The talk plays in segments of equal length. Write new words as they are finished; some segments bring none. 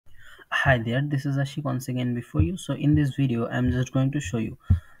Hi there, this is Ashik once again before you. So in this video I'm just going to show you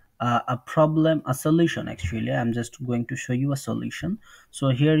a solution. Actually I'm just going to show you a solution. So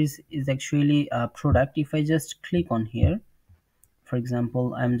here is actually a product. If I just click on here, for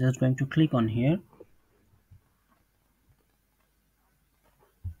example, I'm just going to click on here,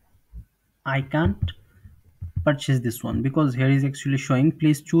 I can't purchase this one because here is actually showing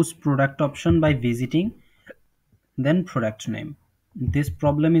please choose product option by visiting then product name. This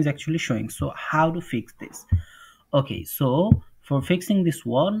problem is actually showing. So how to fix this? Okay, so for fixing this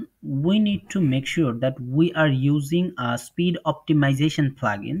one, we need to make sure that we are using a speed optimization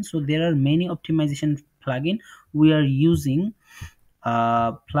plugin. So there are many optimization plugin. We are using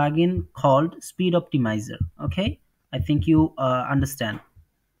a plugin called speed optimizer. Okay, I think you understand.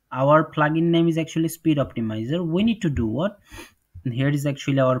 Our plugin name is actually speed optimizer. We need to do what? Here is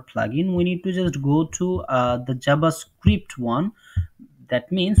actually our plugin. We need to just go to the JavaScript one.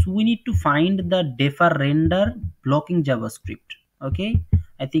 That means we need to find the defer render blocking JavaScript. Okay,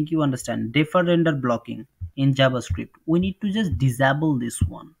 I think you understand defer render blocking in JavaScript. We need to just disable this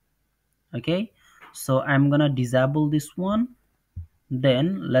one. Okay, so I'm gonna disable this one.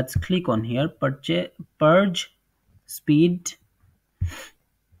 Then let's click on here, purge speed.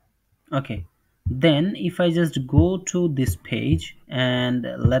 Okay, then if I just go to this page and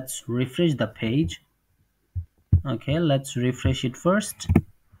let's refresh the page. Okay, let's refresh it first.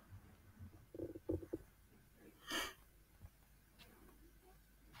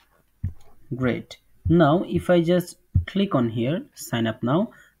 Great. Now if I just click on here, sign up now,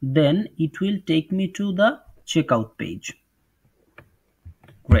 then it will take me to the checkout page.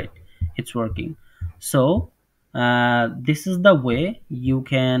 Great, it's working. So this is the way you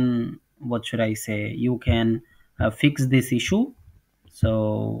can, what should I say, you can fix this issue.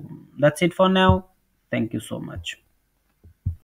 So that's it for now. Thank you so much.